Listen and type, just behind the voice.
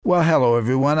Well, hello,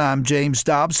 everyone. I'm James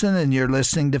Dobson, and you're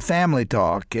listening to Family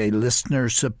Talk, a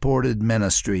listener-supported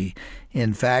ministry.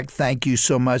 In fact, thank you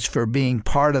so much for being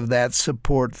part of that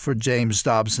support for James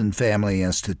Dobson Family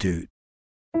Institute.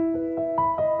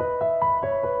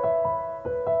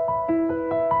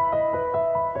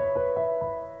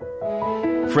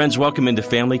 Friends, welcome into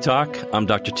Family Talk. I'm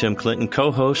Dr. Tim Clinton,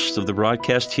 co-host of the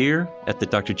broadcast here at the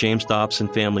Dr. James Dobson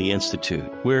Family Institute.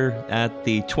 We're at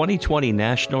the 2020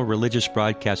 National Religious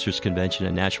Broadcasters Convention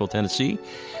in Nashville, Tennessee.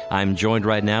 I'm joined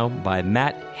right now by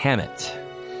Matt Hammett.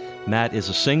 Matt is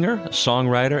a singer, a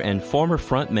songwriter, and former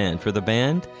frontman for the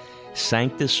band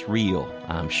Sanctus Real.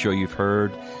 I'm sure you've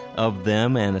heard of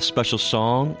them and a special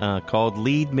song called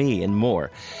Lead Me and more.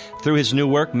 Through his new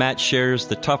work, Matt shares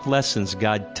the tough lessons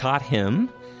God taught him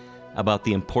about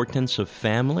the importance of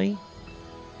family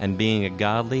and being a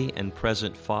godly and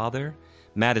present father.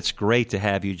 Matt, it's great to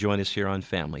have you join us here on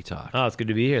Family Talk. Oh, it's good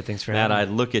to be here. Thanks for having me. Matt, I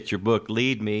look at your book,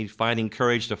 Lead Me, Finding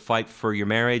Courage to Fight for Your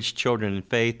Marriage, Children, and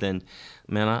Faith, and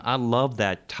man, I love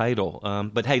that title.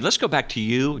 But hey, let's go back to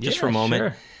you just for a moment.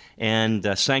 Sure.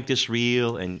 And Sanctus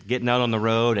Real and getting out on the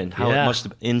road and how it must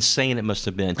have been insane it must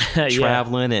have been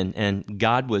traveling and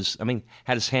God was,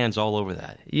 had his hands all over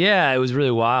that. Yeah, it was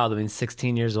really wild.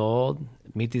 16 years old,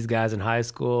 meet these guys in high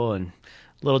school, and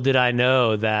little did I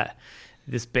know that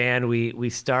this band we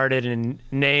started and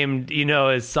named,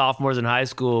 as sophomores in high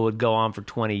school would go on for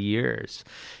 20 years.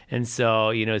 And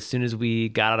so, as soon as we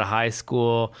got out of high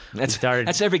school, we started...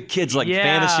 That's every kid's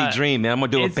fantasy dream, man. I'm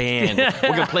going to do a band.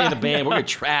 We're going to play in a band. We're going to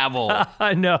travel.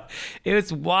 I know. It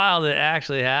was wild that it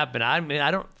actually happened.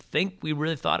 I don't think we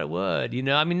really thought it would,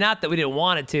 not that we didn't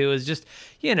want it to. It was just,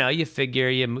 you figure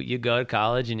you go to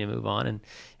college and you move on.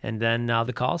 And then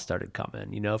the calls started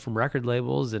coming, from record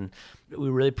labels, and we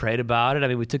really prayed about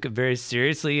it. We took it very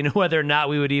seriously, whether or not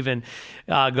we would even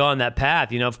go on that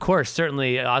path. Of course,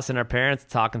 certainly us and our parents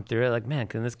talking through it, like, man,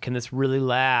 can this really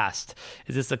last?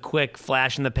 Is this a quick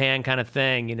flash in the pan kind of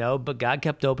thing, But God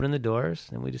kept opening the doors,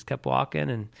 and we just kept walking,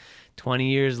 and 20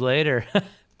 years later...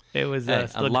 It was a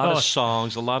lot of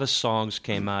songs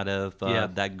came out of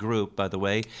that group, by the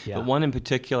way. Yeah. But one in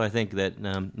particular I think that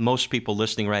most people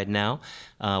listening right now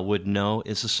would know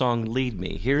is the song Lead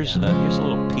Me. Here's a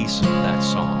little piece of that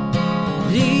song.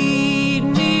 Lead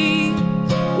me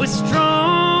with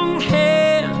strong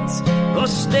hands, or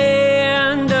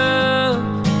stand up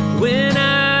when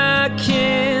I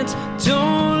can't.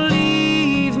 Don't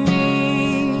leave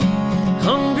me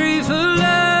hungry for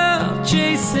love,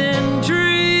 chasing dreams.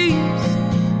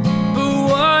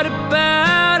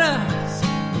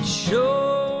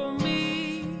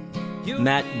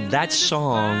 Matt, that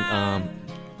song,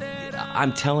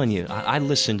 I'm telling you, I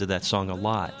listen to that song a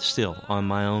lot still on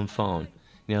my own phone.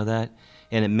 You know that?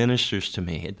 And it ministers to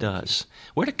me. It does.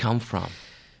 Where'd it come from?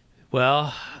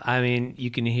 Well,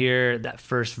 you can hear that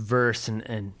first verse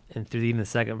and through even the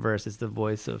second verse, it's the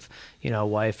voice of,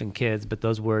 wife and kids, but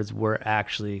those words were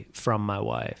actually from my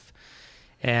wife.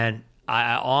 And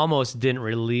I almost didn't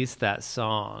release that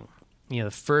song. The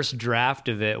first draft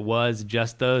of it was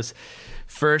just those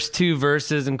first two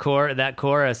verses and that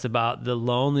chorus about the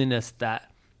loneliness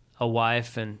that a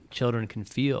wife and children can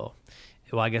feel.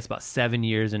 Well, I guess about 7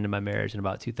 years into my marriage in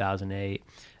about 2008,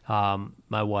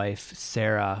 my wife,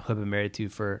 Sarah, who I've been married to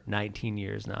for 19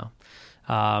 years now,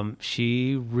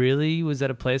 she really was at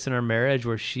a place in our marriage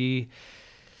where she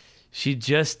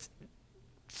just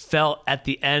felt at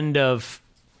the end of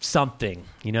something,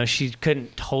 she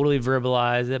couldn't totally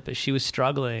verbalize it, but she was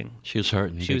struggling. She was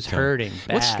hurting. She was hurting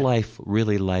bad. What's life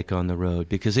really like on the road?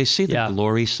 Because they see the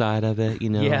glory side of it,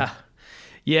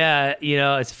 Yeah,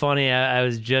 it's funny. I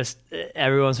was just,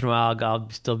 every once in a while, I'll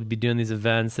still be doing these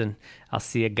events, and I'll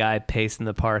see a guy pacing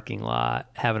the parking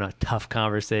lot, having a tough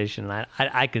conversation.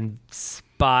 I can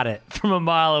spot it from a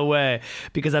mile away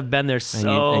because I've been there many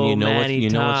times. You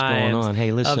know what's going on.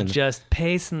 Hey, listen. Of just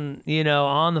pacing,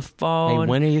 on the phone. Hey,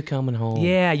 when are you coming home?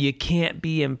 Yeah, you can't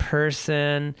be in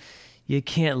person. You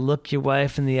can't look your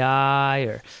wife in the eye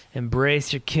or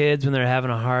embrace your kids when they're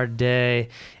having a hard day.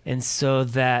 And so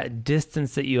that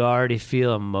distance that you already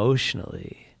feel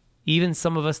emotionally, even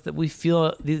some of us that we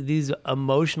feel these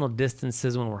emotional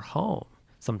distances when we're home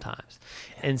sometimes.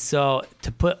 And so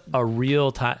to put a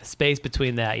real space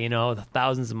between that, the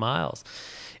thousands of miles,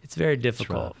 it's very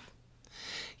difficult.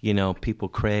 People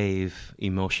crave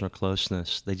emotional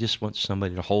closeness. They just want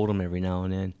somebody to hold them every now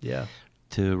and then. Yeah.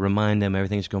 To remind them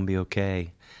everything's going to be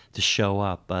okay, to show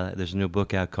up. There's a new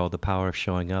book out called The Power of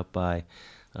Showing Up by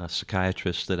a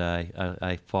psychiatrist that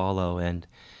I follow, and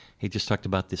he just talked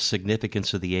about the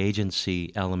significance of the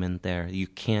agency element there. You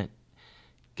can't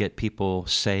get people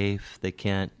safe. They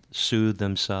can't soothe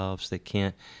themselves. They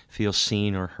can't feel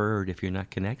seen or heard if you're not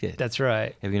connected. That's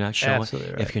right. If you're not showing,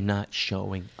 Absolutely right. if you're not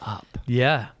showing up.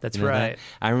 Yeah, that's You know right. that?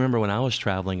 I remember when I was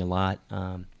traveling a lot,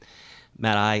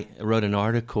 Matt, I wrote an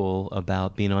article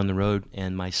about being on the road,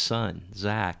 and my son,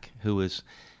 Zach, who was,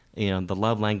 the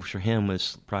love language for him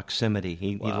was proximity.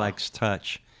 He likes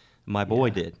touch. My boy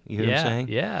did. You hear what I'm saying?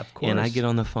 Yeah, of course. And I get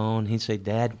on the phone, he'd say,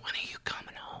 Dad, when are you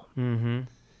coming home? Mm-hmm.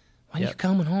 When are you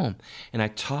coming home? And I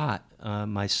taught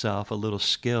myself a little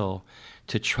skill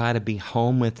to try to be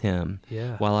home with him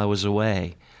while I was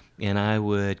away. And I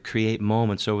would create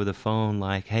moments over the phone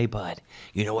like, hey, bud,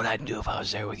 you know what I'd do if I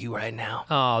was there with you right now?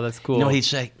 Oh, that's cool. You know what he'd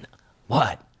say?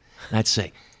 What? And I'd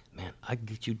say, man, I'd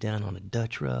get you down on a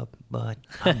Dutch rub, bud.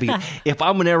 If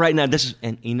I'm there right now,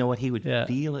 and you know what? He would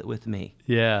feel it with me.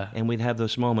 Yeah. And we'd have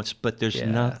those moments, but there's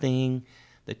nothing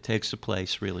that takes the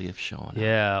place really of showing up.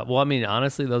 Yeah. Well, I mean,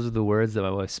 honestly, those are the words that my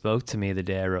wife spoke to me the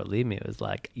day I wrote Leave Me. It was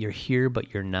like, you're here,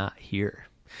 but you're not here.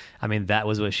 I mean, that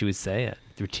was what she was saying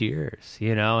through tears,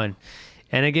 and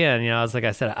again, like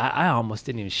I said, I almost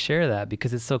didn't even share that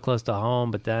because it's so close to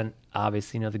home, but then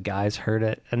obviously, the guys heard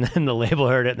it and then the label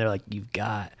heard it and they're like, you've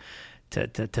got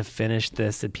to finish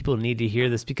this, and people need to hear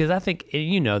this, because I think,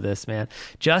 this, man,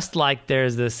 just like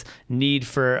there's this need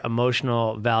for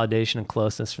emotional validation and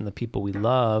closeness from the people we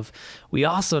love, we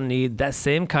also need that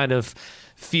same kind of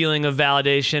feeling of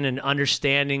validation and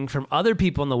understanding from other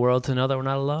people in the world to know that we're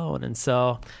not alone. And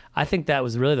so I think that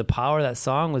was really the power of that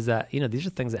song, was that, these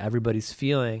are things that everybody's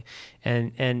feeling.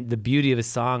 And the beauty of a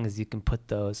song is you can put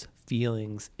those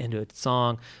feelings into a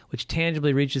song, which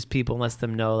tangibly reaches people and lets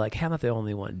them know, like, hey, I'm not the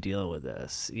only one dealing with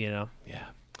this, Yeah.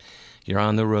 You're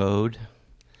on the road,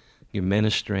 you're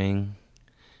ministering,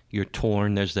 you're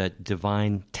torn, there's that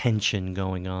divine tension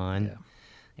going on,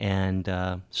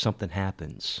 and something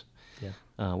happens.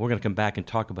 We're going to come back and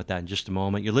talk about that in just a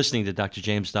moment. You're listening to Dr.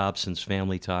 James Dobson's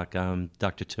Family Talk. I'm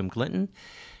Dr. Tim Clinton.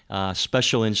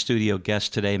 Special in-studio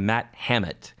guest today, Matt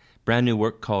Hammett. Brand new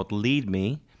work called Lead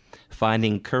Me,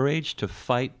 Finding Courage to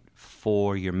Fight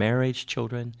for Your Marriage,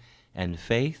 Children, and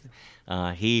Faith.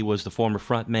 He was the former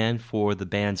frontman for the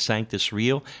band Sanctus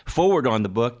Real. Forward on the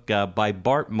book by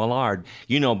Bart Millard.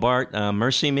 You know Bart,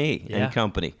 Mercy Me and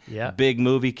Company. Yeah. Big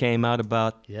movie came out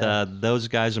about those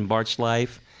guys and Bart's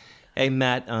life. Hey,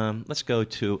 Matt, let's go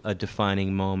to a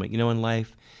defining moment. In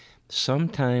life,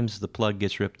 sometimes the plug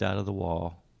gets ripped out of the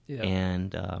wall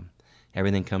and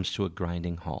everything comes to a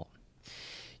grinding halt.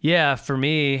 Yeah, for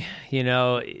me,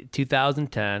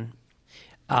 2010,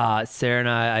 Sarah and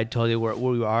I told you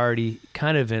we were already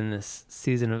kind of in this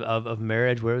season of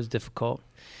marriage where it was difficult.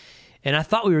 And I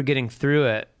thought we were getting through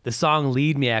it. The song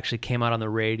Lead Me actually came out on the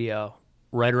radio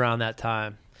right around that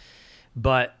time.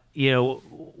 But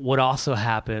what also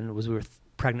happened was we were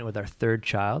pregnant with our third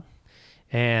child,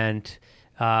 and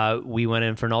we went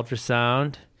in for an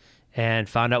ultrasound and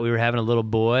found out we were having a little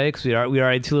boy, because we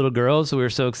already had two little girls, so we were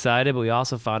so excited. But we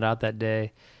also found out that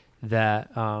day that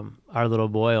our little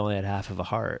boy only had half of a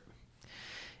heart.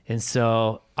 And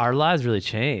so our lives really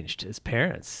changed as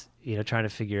parents, trying to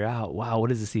figure out, wow, what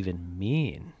does this even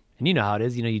mean? And you know how it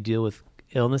is, you deal with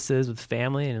illnesses with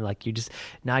family, and like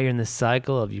now you're in this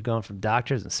cycle of you're going from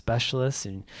doctors and specialists,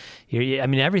 and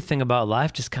everything about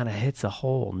life just kind of hits a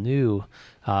whole new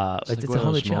it's one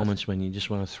of those moments when you just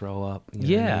want to throw up.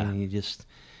 You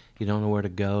don't know where to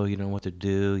go, you don't know what to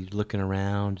do, you're looking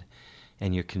around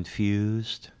and you're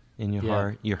confused in your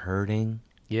heart, you're hurting.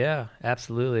 Yeah,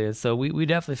 absolutely. And so we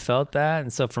definitely felt that.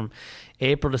 And so from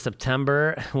April to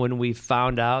September, when we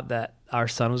found out that our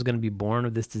son was going to be born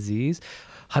with this disease,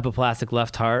 hypoplastic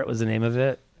left heart was the name of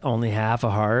it, only half a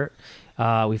heart.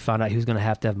 We found out he was going to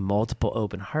have multiple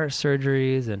open heart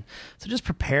surgeries. And so just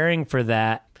preparing for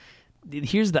that,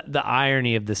 here's the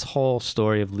irony of this whole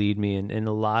story of Lead Me, and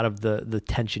a lot of the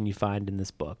tension you find in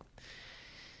this book.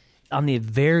 On the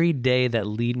very day that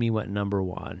Lead Me went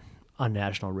 #1 on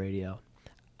national radio,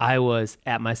 I was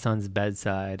at my son's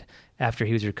bedside after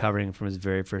he was recovering from his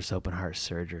very first open heart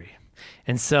surgery.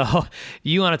 And so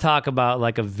you want to talk about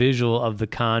like a visual of the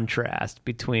contrast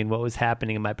between what was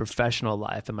happening in my professional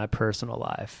life and my personal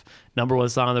life. #1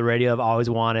 song on the radio I've always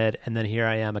wanted, and then here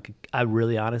I am. I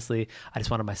really honestly, I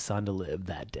just wanted my son to live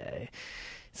that day.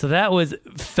 So that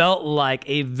felt like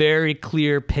a very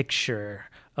clear picture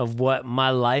of what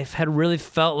my life had really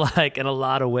felt like in a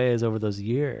lot of ways over those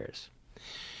years.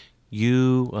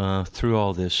 You, through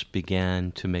all this,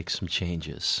 began to make some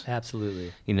changes.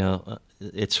 Absolutely.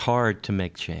 It's hard to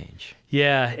make change.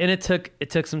 Yeah, and it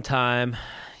took some time.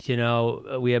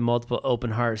 We had multiple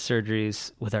open heart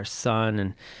surgeries with our son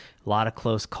and a lot of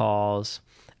close calls.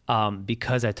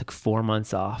 Because I took 4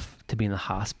 months off to be in the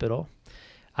hospital,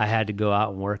 I had to go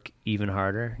out and work even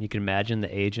harder. You can imagine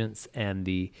the agents and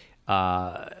the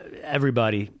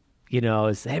everybody,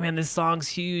 is, hey man, this song's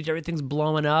huge, everything's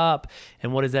blowing up.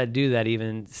 And what does that do? That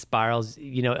even spirals,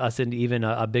 us into even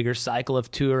a bigger cycle of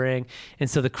touring. And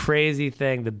so the crazy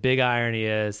thing, the big irony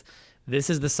is, this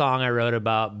is the song I wrote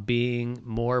about being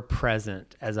more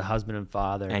present as a husband and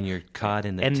father. And you're caught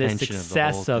in the tension of the whole thing. And the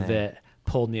success of it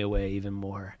pulled me away even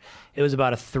more. It was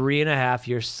about a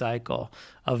 3.5-year cycle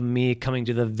of me coming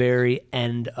to the very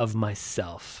end of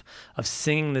myself, of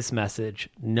singing this message,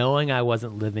 knowing I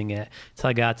wasn't living it,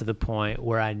 till I got to the point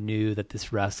where I knew that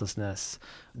this restlessness,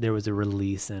 there was a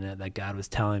release in it, that God was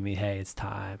telling me, hey, it's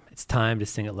time. It's time to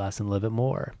sing it less and live it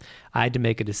more. I had to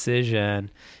make a decision,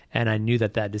 and I knew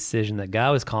that decision that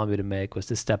God was calling me to make was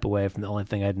to step away from the only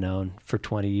thing I'd known for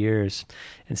 20 years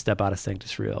and step out of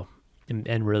Sanctus Real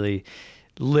and really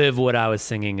live what I was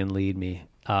singing and lead me.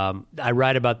 I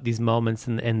write about these moments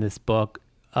in this book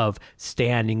of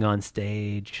standing on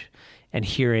stage and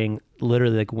hearing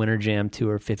literally like Winter Jam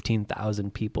tour,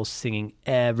 15,000 people singing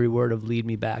every word of Lead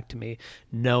Me Back to Me,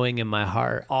 knowing in my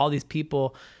heart, all these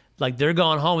people, like they're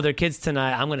going home with their kids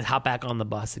tonight, I'm going to hop back on the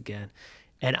bus again.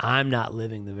 And I'm not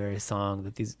living the very song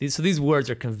that these words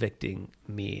are convicting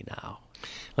me now.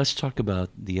 Let's talk about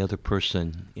the other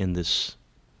person in this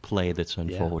play that's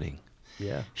unfolding.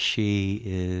 Yeah. She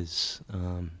is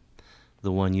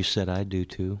the one you said I do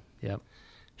to. Yep.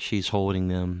 She's holding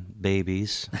them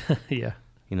babies. Yeah.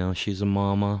 She's a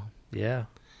mama. Yeah.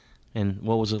 And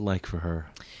what was it like for her?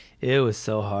 It was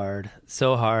so hard.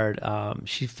 So hard.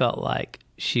 She felt like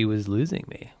she was losing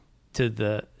me to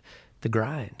the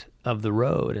grind of the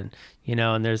road. And,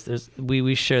 and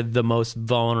we shared the most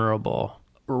vulnerable,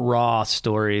 raw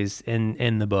stories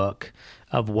in the book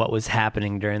of what was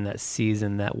happening during that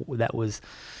season that was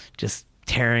just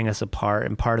tearing us apart,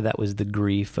 and part of that was the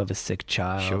grief of a sick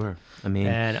child. Sure. I mean,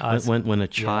 and us, when a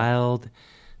child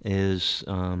is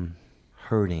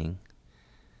hurting,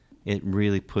 it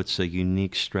really puts a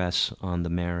unique stress on the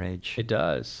marriage. It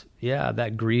does. Yeah,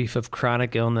 that grief of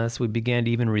chronic illness. We began to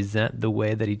even resent the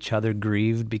way that each other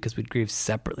grieved because we'd grieve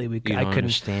separately. I couldn't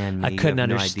understand me. I couldn't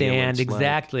understand no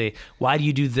exactly. Like. Why do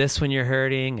you do this when you're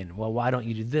hurting? And well, why don't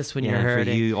you do this when you're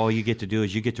hurting? For you, all you get to do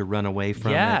is you get to run away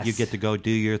from it. You get to go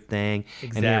do your thing.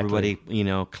 Exactly. And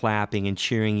everybody, clapping and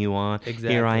cheering you on.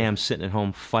 Exactly. Here I am sitting at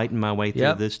home fighting my way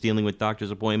through this, dealing with doctor's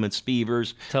appointments,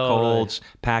 fevers, colds,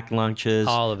 packed lunches,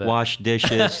 all of it. Wash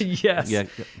dishes. Yes, yeah.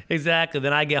 Exactly.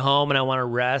 Then I get home and I want to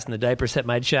rest, and the diapers hit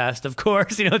my chest. Of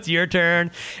course, it's your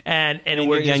turn, and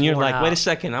you're like, out. Wait a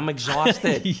second, I'm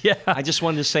exhausted. Yeah, I just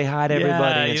wanted to say hi to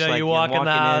everybody. And you walk in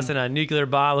the house and a nuclear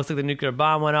bomb looks like the nuclear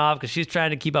bomb went off because she's trying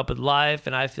to keep up with life,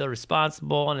 and I feel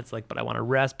responsible, and it's like, but I want to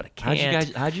rest, but I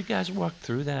can't. How'd you guys walk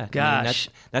through that? Gosh,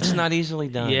 that's not easily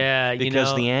done. Yeah,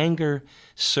 because the anger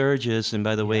surges, and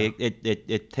by the way,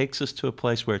 it takes us to a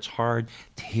place where it's hard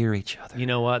to hear each other. You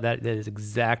know what? That is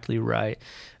exactly right.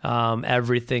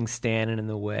 Everything's standing in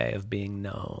the way of being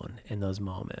known in those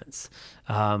moments.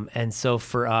 And so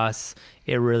for us,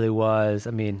 it really was,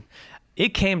 it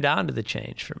came down to the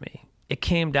change for me. It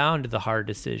came down to the hard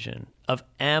decision of,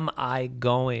 am I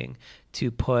going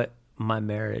to put my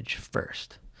marriage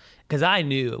first? Because I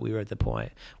knew we were at the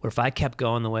point where if I kept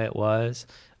going the way it was,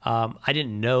 I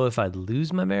didn't know if I'd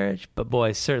lose my marriage, but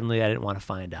boy, certainly I didn't want to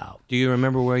find out. Do you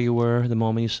remember where you were the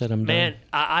moment you said I'm done? Man,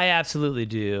 I absolutely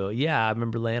do. Yeah, I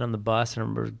remember laying on the bus,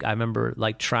 and I remember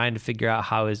like trying to figure out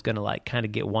how I was going to like kind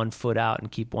of get one foot out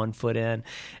and keep one foot in.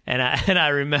 And I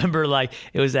remember like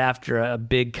it was after a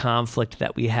big conflict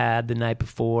that we had the night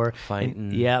before.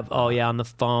 Fighting. On the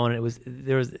phone.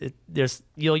 There's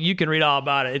you can read all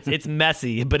about it. It's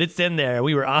messy, but it's in there.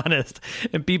 We were honest,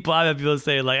 and I've had people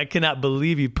say like, I cannot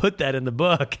believe you put that in the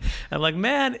book. I'm like,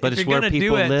 man, but if you're gonna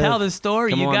do it, tell the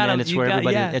story.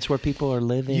 It's where people are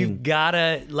living. You've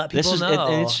gotta let people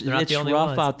know. It's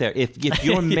rough out there. If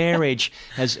your marriage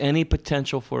has any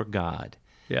potential for God,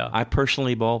 I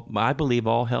believe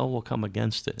all hell will come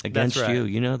against it, against you.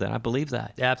 You know that. I believe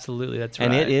that. Absolutely, that's right.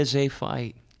 And it is a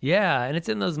fight. Yeah, and it's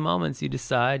in those moments you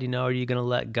decide, are you going to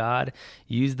let God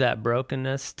use that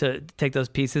brokenness to take those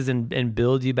pieces and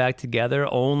build you back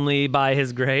together only by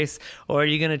His grace, or are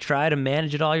you going to try to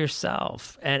manage it all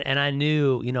yourself? And I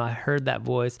knew, I heard that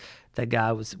voice that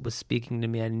God was speaking to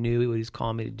me. I knew what He was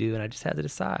calling me to do, and I just had to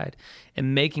decide.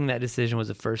 And making that decision was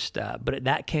the first step. But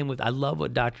that came with, I love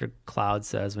what Dr. Cloud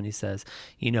says when he says,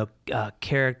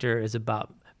 character is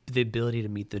about the ability to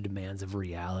meet the demands of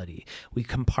reality. We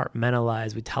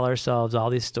compartmentalize. We tell ourselves all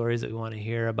these stories that we want to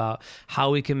hear about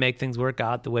how we can make things work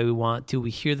out the way we want to.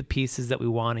 We hear the pieces that we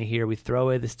want to hear. We throw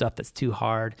away the stuff that's too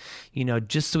hard,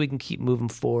 just so we can keep moving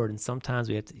forward. And sometimes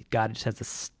God just has to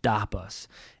stop us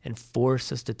and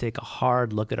force us to take a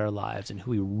hard look at our lives and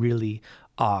who we really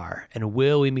are. And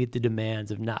will we meet the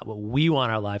demands of not what we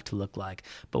want our life to look like,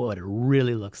 but what it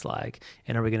really looks like?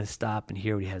 And are we going to stop and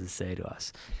hear what he has to say to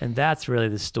us? And that's really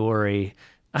the story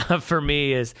for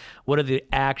me, is what are the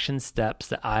action steps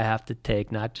that I have to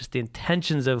take, not just the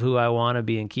intentions of who I want to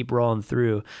be and keep rolling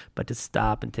through, but to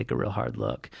stop and take a real hard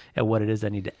look at what it is I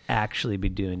need to actually be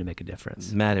doing to make a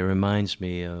difference. Matt, it reminds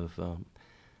me of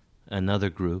another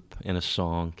group in a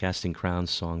song, Casting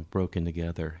Crowns song, Broken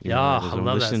Together. I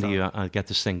love that song. To you, I got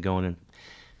this thing going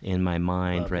in my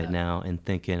mind now and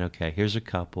thinking, okay, here's a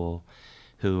couple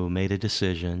who made a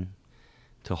decision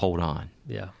to hold on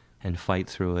and fight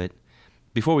through it.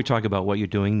 Before we talk about what you're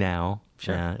doing now,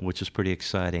 which is pretty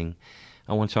exciting,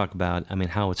 I want to talk about,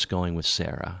 how it's going with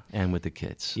Sarah and with the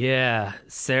kids. Yeah,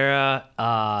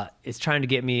 Sarah is trying to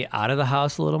get me out of the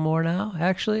house a little more now,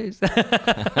 actually.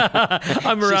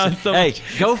 I'm around so much.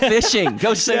 Hey, go fishing.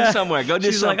 Go sing somewhere. Go do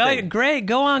She's something. Like, oh, great,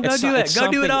 go on, go do it. Go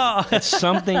do it all. It's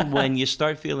something when you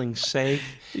start feeling safe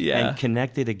and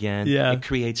connected again, it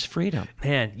creates freedom.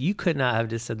 Man, you could not have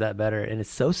just said that better. And it's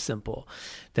so simple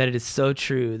that it is so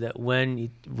true that when you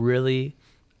really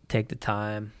take the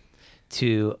time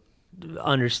to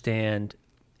understand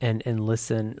and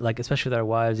listen, like especially with our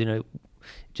wives,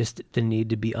 just the need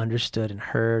to be understood and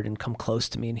heard and come close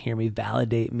to me and hear me,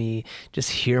 validate me,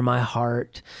 just hear my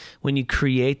heart. When you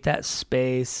create that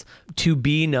space to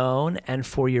be known and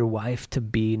for your wife to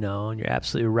be known, you're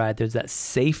absolutely right. There's that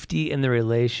safety in the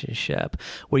relationship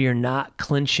where you're not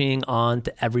clinching on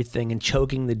to everything and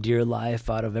choking the dear life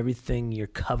out of everything you're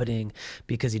coveting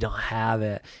because you don't have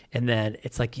it. And then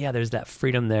it's like, there's that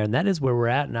freedom there. And that is where we're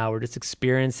at now. We're just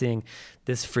experiencing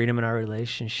this freedom in our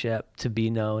relationship to be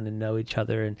known and know each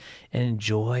other and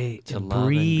enjoy and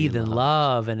breathe and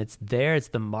love. And it's there. It's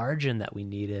the margin that we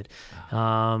needed.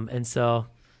 And so,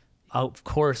 of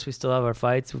course, we still have our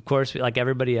fights. Of course, like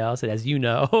everybody else, and as you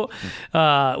know,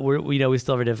 we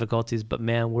still have our difficulties. But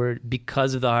man,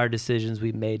 because of the hard decisions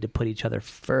we made to put each other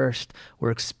first,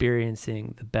 we're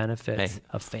experiencing the benefits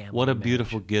of family. What a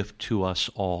beautiful gift to us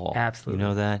all. Absolutely, you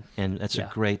know that, and that's a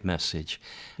great message.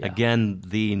 Yeah. Again,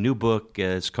 the new book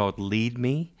is called "Lead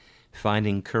Me: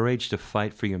 Finding Courage to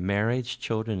Fight for Your Marriage,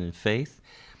 Children, and Faith."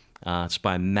 It's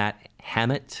by Matt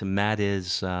Hammett. Matt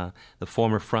is the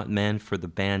former frontman for the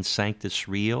band Sanctus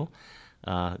Real.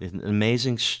 An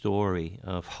amazing story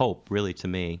of hope, really, to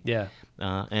me. Yeah.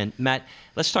 And Matt,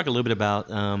 let's talk a little bit about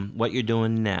what you're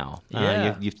doing now.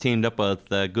 You've teamed up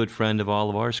with a good friend of all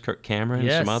of ours, Kirk Cameron,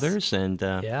 and some others. And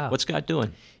what's God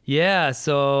doing? Yeah,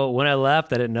 so when I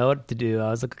left, I didn't know what to do.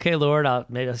 I was like, okay, Lord,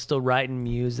 maybe I'm still writing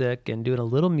music and doing a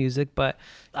little music, but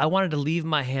I wanted to leave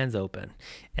my hands open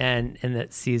and in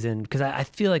that season, because I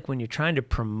feel like when you're trying to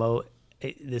promote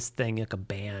this thing like a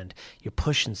band, you're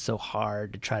pushing so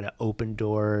hard to try to open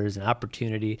doors and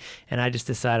opportunity, and I just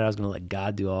decided I was going to let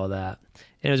God do all that.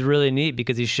 And it was really neat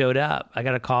because he showed up. I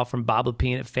got a call from Bob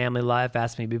Lepine at Family Life,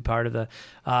 asked me to be part of the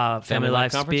Family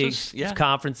Life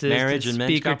conferences, marriage and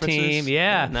speaker team.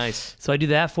 Yeah, nice. So I do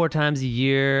that 4 times a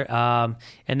year. And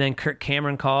then Kirk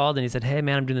Cameron called and he said, "Hey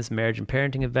man, I'm doing this marriage and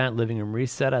parenting event, Living Room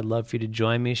Reset. I'd love for you to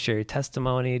join me, share your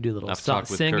testimony, do a little singing." I've talked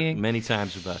with Kirk many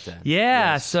times about that.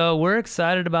 Yeah, so we're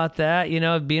excited about that.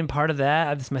 Being part of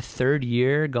that. This is my 3rd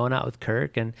year going out with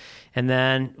Kirk, and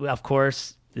then of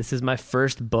course, this is my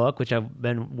first book, which I've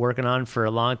been working on for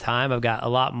a long time. I've got a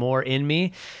lot more in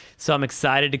me, so I'm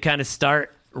excited to kind of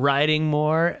start writing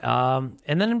more. And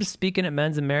then I'm just speaking at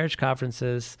men's and marriage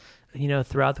conferences,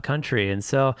 throughout the country. And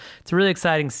so it's a really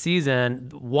exciting season.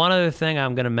 One other thing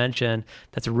I'm going to mention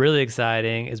that's really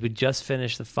exciting is we just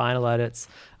finished the final edits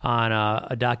on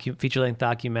a feature-length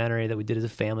documentary that we did as a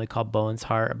family called Bowen's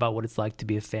Heart, about what it's like to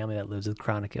be a family that lives with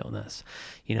chronic illness.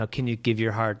 Can you give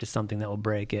your heart to something that will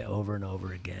break it over and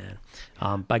over again?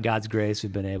 By God's grace,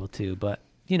 we've been able to, but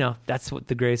that's what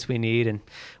the grace we need, and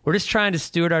we're just trying to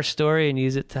steward our story and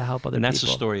use it to help other people. And that's the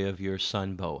story of your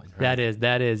son, Bowen, right?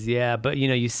 That is, yeah. But,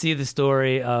 you see the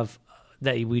story of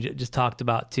that we just talked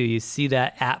about, too. You see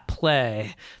that at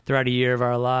play throughout a year of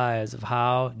our lives of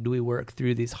how do we work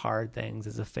through these hard things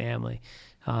as a family.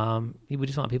 We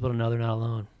just want people to know they're not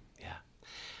alone.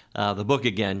 Yeah. The book,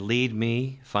 again, Lead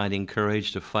Me: Finding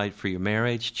Courage to Fight for Your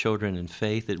Marriage, Children, and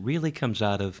Faith. It really comes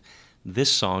out of this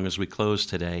song as we close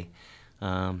today.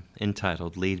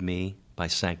 Entitled "Lead Me" by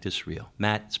Sanctus Real.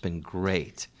 Matt, it's been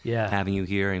great having you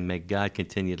here, and may God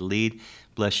continue to lead,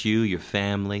 bless you, your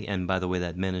family, and by the way,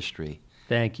 that ministry.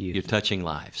 Thank you. You're touching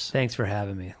lives. Thanks for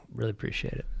having me. Really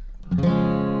appreciate it.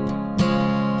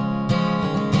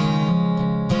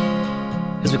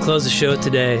 As we close the show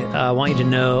today, I want you to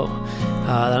know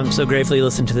that I'm so grateful you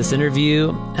listened to this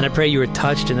interview, and I pray you were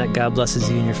touched and that God blesses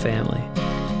you and your family.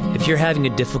 If you're having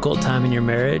a difficult time in your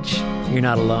marriage, you're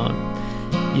not alone.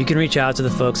 You can reach out to the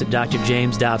folks at Dr.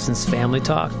 James Dobson's Family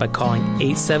Talk by calling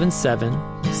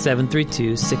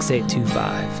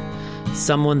 877-732-6825.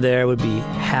 Someone there would be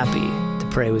happy to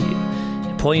pray with you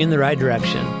and point you in the right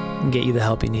direction and get you the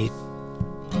help you need.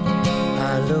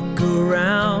 I look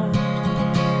around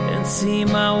and see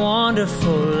my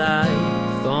wonderful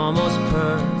life, almost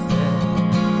perfect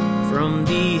from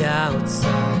the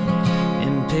outside.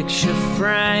 In picture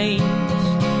frames,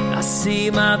 I see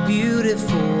my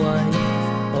beautiful wife,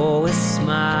 always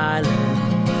smiling,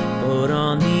 but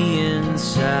on the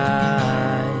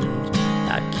inside,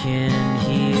 I can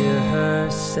hear her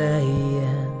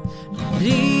saying,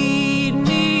 lead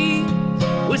me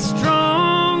with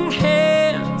strong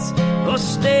hands, or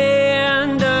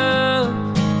stand up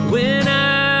when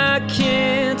I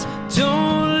can't.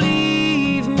 Don't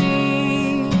leave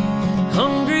me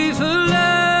hungry for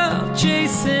love,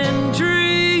 chasing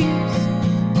dreams.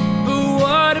 But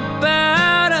what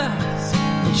about us?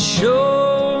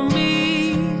 Show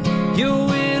me you're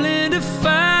willing to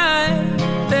fight,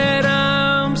 that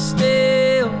I'm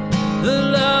still the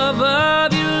love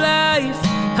of your life.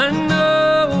 I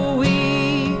know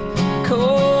we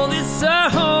call this our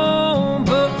home,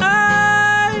 but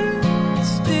I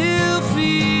still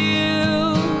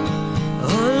feel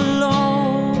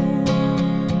alone.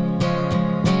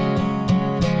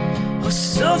 Oh,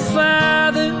 so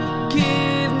Father,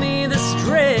 give me the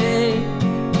strength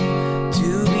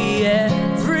to be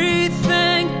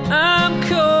everything I'm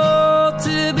called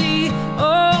to be.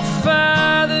 Oh,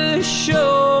 Father,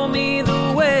 show me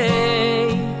the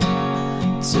way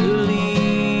to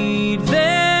lead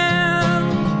them.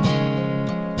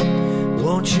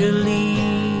 Won't you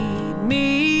lead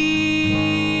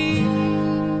me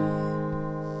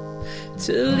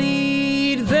to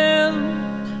lead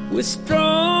them with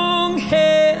strong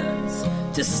hands,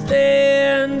 to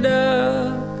stand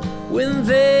up when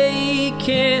they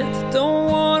can't.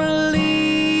 Don't want to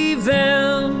leave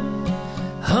them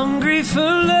hungry for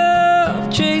love,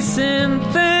 chasing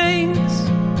things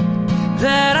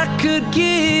that I could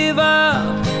give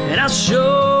up. And I'll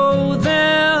show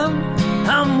them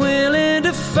I'm willing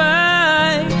to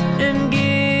fight and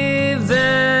give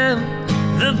them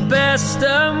the best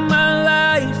of my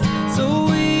life, so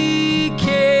we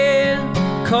can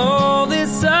call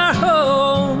this our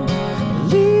home.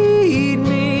 Lead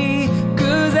me,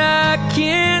 'cause I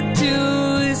can't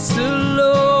do this alone.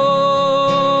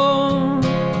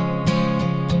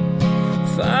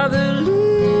 Father,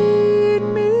 lead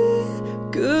me,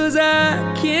 'cause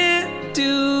I can't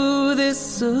do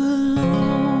this alone.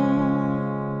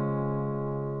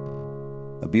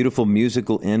 A beautiful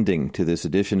musical ending to this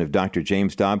edition of Dr.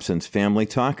 James Dobson's Family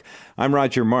Talk. I'm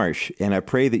Roger Marsh, and I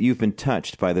pray that you've been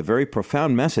touched by the very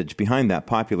profound message behind that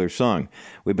popular song.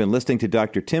 We've been listening to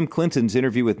Dr. Tim Clinton's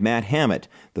interview with Matt Hammett,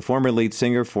 the former lead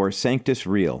singer for Sanctus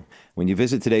Real. When you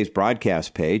visit today's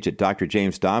broadcast page at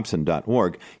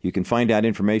drjamesdobson.org, you can find out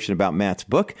information about Matt's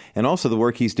book and also the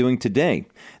work he's doing today.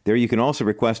 There you can also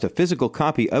request a physical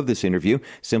copy of this interview.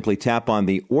 Simply tap on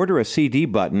the Order a CD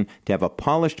button to have a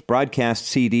polished broadcast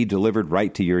CD delivered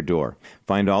right to your door.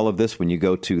 Find all of this when you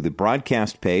go to the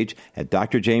broadcast page at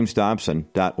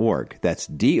drjamesdobson.org. That's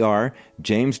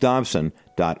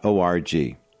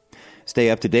drjamesdobson.org.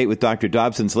 Stay up to date with Dr.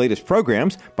 Dobson's latest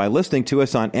programs by listening to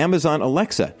us on Amazon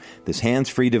Alexa. This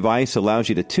hands-free device allows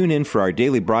you to tune in for our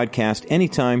daily broadcast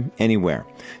anytime, anywhere.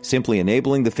 Simply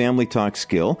enabling the Family Talk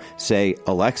skill, say,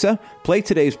 Alexa, play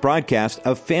today's broadcast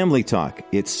of Family Talk.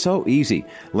 It's so easy.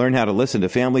 Learn how to listen to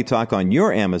Family Talk on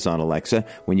your Amazon Alexa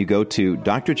when you go to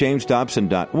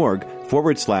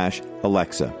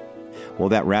drjamesdobson.org/Alexa. Well,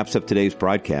 that wraps up today's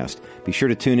broadcast. Be sure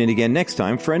to tune in again next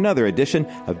time for another edition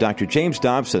of Dr. James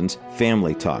Dobson's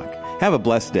Family Talk. Have a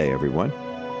blessed day, everyone.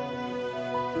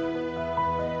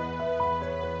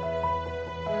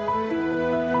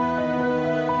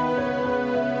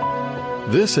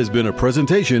 This has been a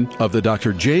presentation of the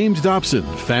Dr. James Dobson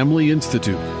Family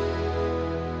Institute.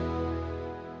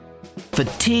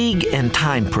 Fatigue and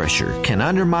time pressure can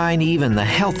undermine even the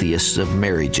healthiest of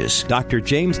marriages. Dr.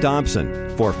 James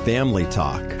Dobson for Family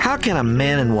Talk. How can a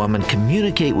man and woman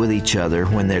communicate with each other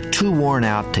when they're too worn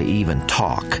out to even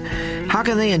talk? How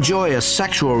can they enjoy a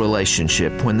sexual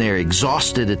relationship when they're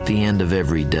exhausted at the end of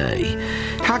every day?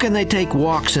 How can they take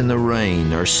walks in the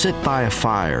rain or sit by a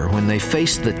fire when they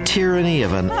face the tyranny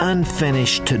of an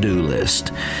unfinished to-do list?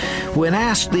 When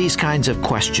asked these kinds of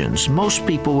questions, most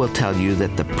people will tell you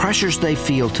that the pressures they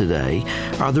feel today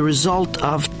are the result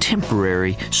of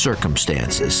temporary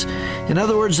circumstances. In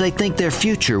other words, they think their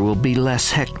future will be less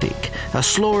hectic. A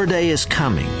slower day is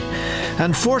coming.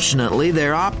 Unfortunately,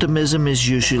 their optimism is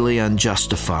usually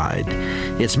unjustified.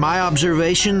 It's my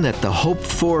observation that the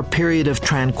hoped-for period of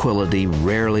tranquility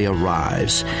rarely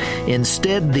arrives.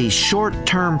 Instead, these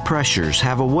short-term pressures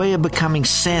have a way of becoming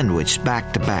sandwiched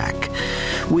back to back.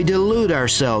 We delude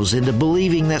ourselves into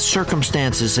believing that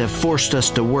circumstances have forced us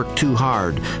to work too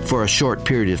hard for a short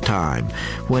period of time,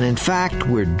 when in fact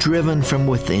we're driven from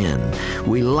within.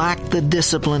 We lack the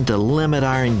discipline to limit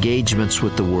our engagements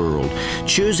with the world,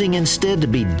 choosing instead to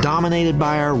be dominated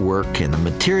by our work and the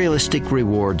materialistic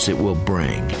rewards it will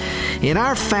bring. In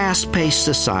our fast-paced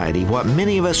society, what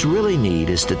many of us really need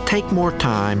is to take more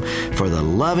time for the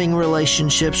loving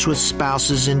relationships with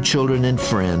spouses and children and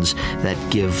friends that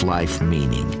give life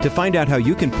meaning. To find out how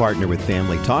you can partner with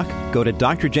Family Talk, go to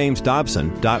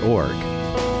drjamesdobson.org.